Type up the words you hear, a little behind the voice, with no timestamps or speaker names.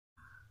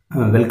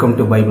Welcome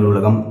to Bible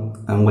உலகம்.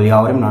 உங்கள்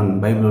யாவரையும் நான்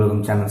பைபிள்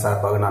உலகம் சேனல்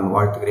சார்பாக நான்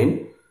வாழ்த்துகிறேன்.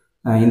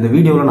 இந்த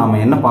வீடியோவில் நாம்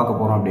என்ன பார்க்க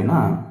போகிறோம் அப்படின்னா,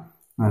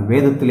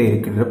 வேதத்தில்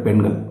இருக்கின்ற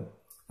பெண்கள்.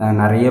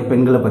 நிறைய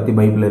பெண்களை பற்றி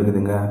பைபிளில்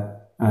இருக்குதுங்க.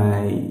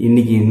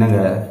 இன்னைக்கு என்னங்க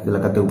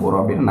இதில் கற்றுக்க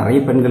போகிறோம் அப்படின்னா,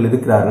 நிறைய பெண்கள்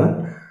இருக்கிறார்கள்.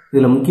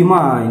 இதில்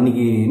முக்கியமாக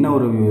இன்னைக்கு என்ன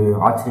ஒரு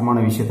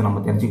ஆச்சரியமான விஷயத்தை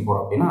நம்ம தெரிஞ்சுக்க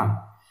போகிறோம் அப்படின்னா,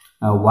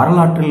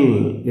 வரலாற்றில்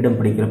இடம்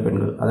பிடிக்கிற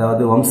பெண்கள்.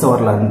 அதாவது வம்ச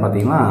வரலாறுன்னு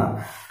பார்த்தீங்கன்னா,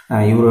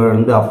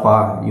 இவர் அப்பா,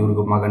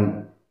 இவருக்கு மகன்,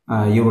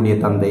 இவருடைய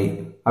தந்தை,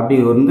 அப்படி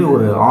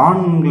ஒரு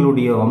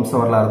ஆண்களுடைய வம்ச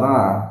வரலாறு தான்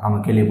நம்ம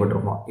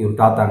கேள்விப்பட்டிருப்போம். இவர்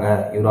தாத்தாங்க,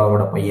 இவர்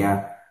அவரோட பையன்,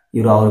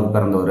 இவர் அவருக்கு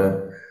பிறந்தவர்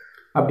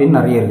அப்படின்னு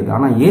நிறைய இருக்குது.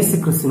 ஆனால் இயேசு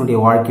கிறிஸ்துவனுடைய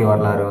வாழ்க்கை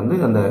வரலாறு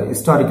அந்த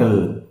ஹிஸ்டாரிக்கல்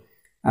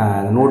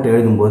நோட்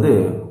எழுதும்போது,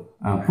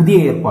 புதிய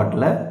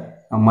ஏற்பாட்டில்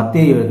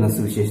மத்தேயு எழுதின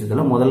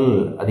சுவிசேஷத்தில் முதல்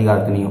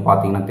அதிகாரத்தை நீங்கள்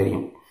பார்த்தீங்கன்னா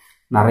தெரியும்,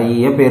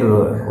 நிறைய பேர்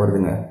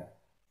வருதுங்க.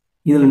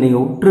 இதில்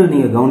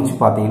நீங்கள் கவனித்து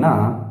பார்த்தீங்கன்னா,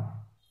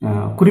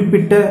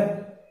 குறிப்பிட்ட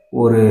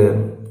ஒரு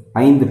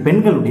 5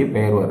 பெண்களுடைய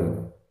பெயர் வருது.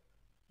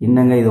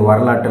 என்னங்க இது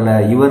வரலாற்றில்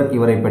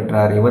இவரை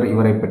பெற்றார்,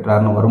 இவரை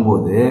பெற்றார்னு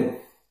வரும்போது,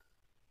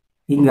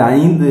 இங்கே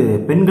 5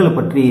 பெண்களை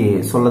பற்றி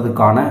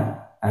சொல்லதுக்கான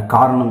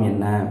காரணம்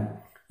என்ன,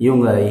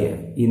 இவங்க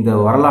இந்த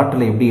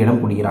வரலாற்றில் எப்படி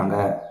இடம் பிடிக்கிறாங்க,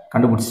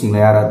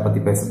 கண்டுபிடிச்சிங்களா யார் யாரை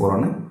பற்றி பேச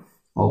போகிறோன்னு?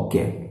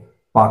 ஓகே,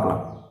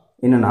 பார்க்கலாம்.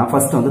 என்னென்னா,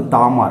 ஃபர்ஸ்ட்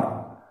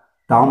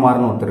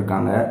தாமார்னு ஒருத்தர்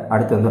இருக்காங்க.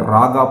 அடுத்து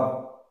ராகாப்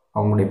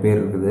அவங்களுடைய பேர்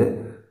இருக்குது.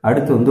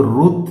 அடுத்து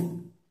ரூத்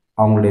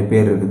அவங்களுடைய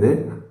பேர் இருக்குது.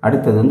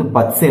 அடுத்தது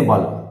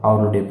பத்சேபால்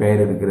அவங்களுடைய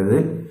பெயர் இருக்கிறது.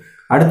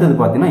 அடுத்தது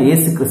பார்த்தீங்கன்னா,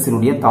 இயேசு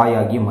கிறிஸ்துவனுடைய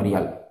தாயாகிய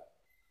மரியாள்.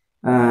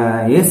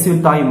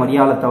 இயேசுவின் தாய்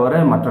மரியாளை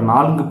தவிர மற்ற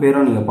 4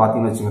 பேரும் நீங்கள்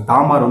பார்த்தீங்கன்னு வச்சுங்க.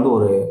 தாமார்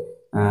ஒரு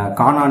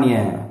கானானிய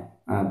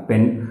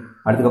பெண்.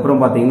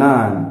 அதுக்கப்புறம் பார்த்தீங்கன்னா,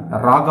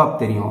 ராகாப்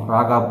தெரியும்.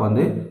 ராகாப்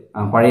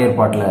பழைய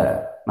ஏற்பாட்டில்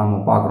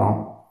நம்ம பார்க்குறோம்.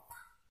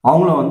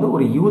 அவங்களும்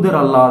ஒரு யூதர்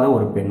அல்லாத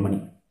ஒரு பெண்மணி.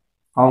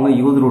 அவங்க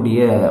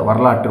யூதருடைய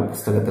வரலாற்று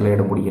புஸ்தகத்தில்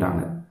இடம்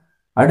பிடிக்கிறாங்க.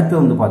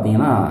 அடுத்து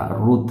பார்த்தீங்கன்னா,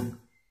 ரூத்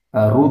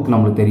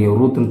நம்மளுக்கு தெரியும்.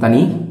 ரூத்துன்னு தனி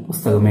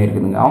புஸ்தகமே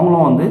இருக்குதுங்க.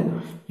 அவங்களும்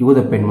யூத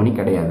பெண்மணி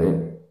கிடையாது.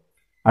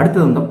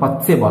 அடுத்தது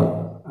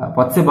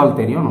பத்சேபால்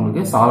தெரியும்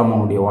நம்மளுக்கு,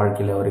 சாலமோனுடைய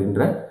வாழ்க்கையில்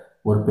வருகின்ற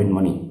ஒரு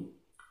பெண்மணி.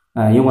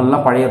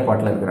 இவங்கெல்லாம் பழைய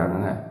ஏற்பாட்டில்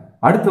இருக்கிறாங்க.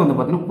 அடுத்து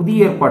பார்த்தீங்கன்னா,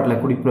 புதிய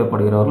ஏற்பாட்டில்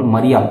குறிப்பிடப்படுகிறவர்கள்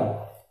மரியாள்,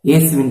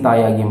 இயேசுவின்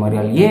தாயாகிய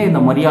மரியாள். ஏன்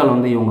இந்த மரியாள்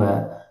இவங்க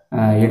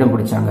இடம்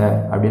பிடிச்சாங்க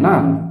அப்படின்னா,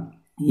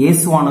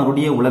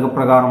 இயேசுவானவருடைய உலக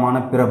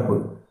பிரகாரமான பிறப்பு,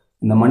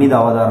 இந்த மனித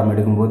அவதாரம்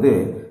எடுக்கும்போது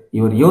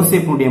இவர்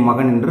யோசேப்பினுடைய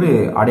மகன் என்று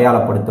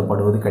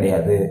அடையாளப்படுத்தப்படுவது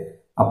கிடையாது.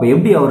 அப்ப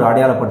எப்படி அவர்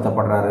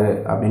அடையாளப்படுத்தப்படுறாரு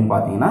அப்படின்னு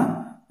பாத்தீங்கன்னா,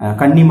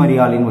 கன்னி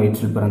மரியாளின்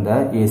வயிற்றில் பிறந்த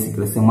இயேசு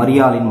கிறிஸ்து,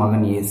 மரியாளின்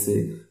மகன் இயேசு,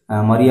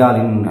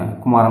 மரியாளின்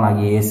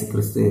குமாரனாகிய இயேசு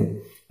கிறிஸ்து,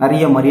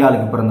 நிறைய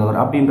மரியாளுக்கு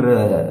பிறந்தவர் அப்படின்ற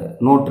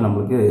நோட்டு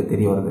நம்மளுக்கு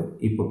தெரிய வருது.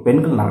 இப்போ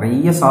பெண்கள்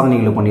நிறைய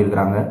சாதனைகளை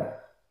பண்ணியிருக்கிறாங்க.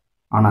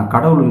 ஆனா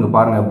கடவுள் இங்க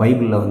பாருங்க,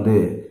 பைபிள்ல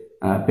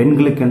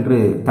பெண்களுக்கென்று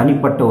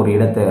தனிப்பட்ட ஒரு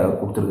இடத்தை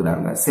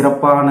கொடுத்திருக்கிறாங்க.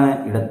 சிறப்பான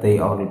இடத்தை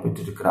அவர்கள்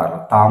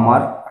பெற்றிருக்கிறார்கள்.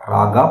 தாமார்,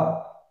 ராகாப்,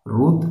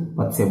 ரூத்,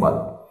 பத்சேபால்.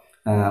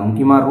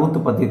 முக்கியமா ரூத்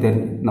பத்தி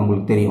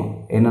நம்மளுக்கு தெரியும்.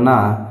 என்னன்னா,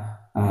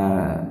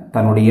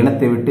 தன்னுடைய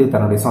இனத்தை விட்டு,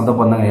 தன்னுடைய சொந்த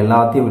பந்தங்கள்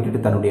எல்லாத்தையும்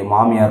விட்டுட்டு தன்னுடைய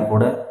மாமியார்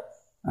கூட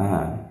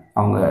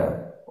அவங்க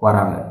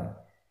வராங்க.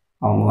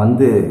 அவங்க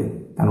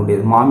தன்னுடைய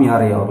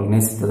மாமியாரை அவர்கள்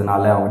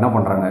நேசித்ததுனால அவங்க என்ன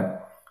பண்றாங்க,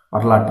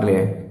 வரலாற்றிலே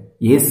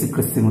இயேசு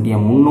கிறிஸ்துவனுடைய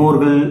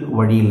முன்னோர்கள்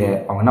வழியில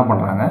அவங்க என்ன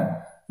பண்றாங்க,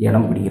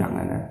 இடம் பிடிக்கிறாங்க.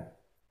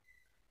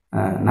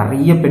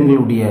 நிறைய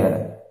பெண்களுடைய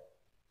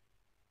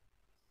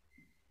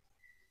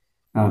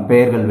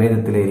பெயர்கள்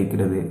வேதத்தில்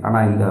இருக்கிறது. ஆனா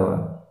இந்த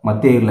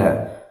மத்தேயுல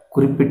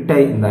குறிப்பிட்ட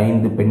இந்த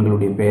 5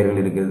 பெண்களுடைய பெயர்கள்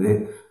இருக்கிறது.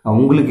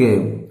 உங்களுக்கு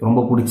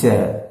ரொம்ப பிடிச்ச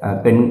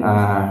பெண்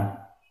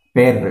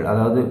பெயர்கள்,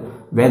 அதாவது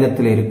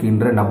வேதத்தில்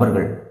இருக்கின்ற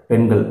நபர்கள்,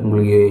 பெண்கள்,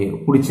 உங்களுக்கு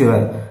பிடிச்ச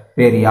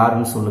பேர்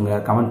யாருன்னு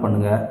சொல்லுங்க, கமெண்ட்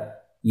பண்ணுங்க.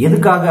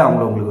 எதுக்காக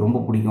உங்களுக்கு ரொம்ப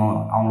பிடிக்கும்,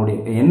 அவங்களுடைய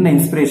என்ன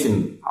இன்ஸ்பிரேஷன்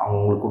அவங்க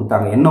உங்களுக்கு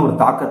கொடுத்தாங்க, என்ன ஒரு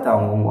தாக்கத்தை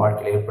அவங்க உங்க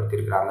வாழ்க்கையில ஏற்படுத்தி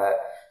இருக்கிறாங்க,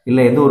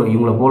 இல்லை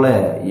இவங்களை போல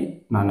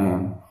நான்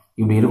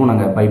இப்படி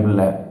இருக்கணுங்க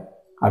பைபிள்ல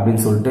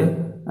அப்படின்னு சொல்லிட்டு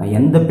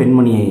எந்த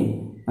பெண்மணியை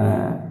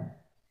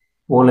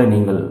போல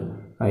நீங்கள்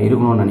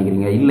இருக்கணும்னு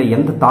நினைக்கிறீங்க, இல்லை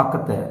எந்த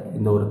தாக்கத்தை,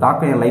 இந்த ஒரு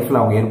தாக்கம் என் லைஃப்ல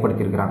அவங்க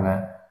ஏற்படுத்தி இருக்கிறாங்க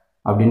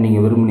அப்படின்னு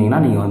நீங்க விரும்புனீங்கன்னா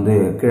நீங்க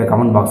கீழே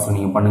கமெண்ட் பாக்ஸ்ல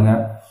நீங்க பண்ணுங்க.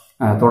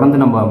 தொடர்ந்து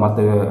நம்ம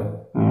மற்ற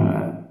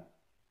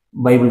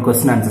பைபிள்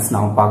கொஸ்டின் ஆன்சர்ஸ்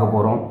நாம பார்க்க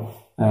போறோம்.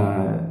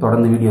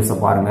 தொடர்ந்து வீடியோஸை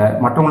பாருங்க,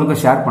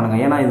 மற்றவங்களுக்கும் ஷேர் பண்ணுங்க.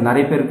 ஏன்னா இது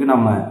நிறைய பேருக்கு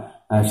நம்ம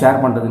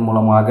ஷேர் பண்றது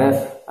மூலமாக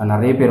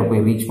நிறைய பேரை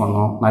போய் ரீச்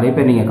பண்ணோம். நிறைய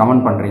பேர் நீங்க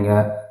கமெண்ட் பண்றீங்க,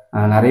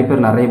 நிறைய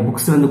பேர் நிறைய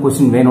புக்ஸ்ல இருந்து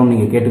கொஸ்டின் வேணும்னு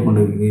நீங்க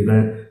கேட்டுக்கொண்டு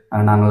இருக்கிறீர்கள்.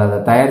 நாங்கள் அதை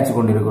தயாரிச்சு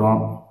கொண்டிருக்கிறோம்.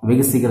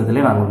 வெகு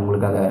சீக்கிரத்திலே நாங்கள்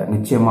உங்களுக்கு அதை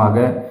நிச்சயமாக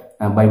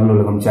பைபிள்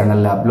உலகம்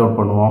சேனல்ல அப்லோட்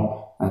பண்ணுவோம்.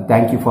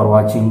 தேங்க்யூ ஃபார்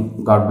வாட்சிங்.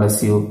 God bless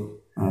you.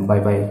 By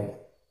by.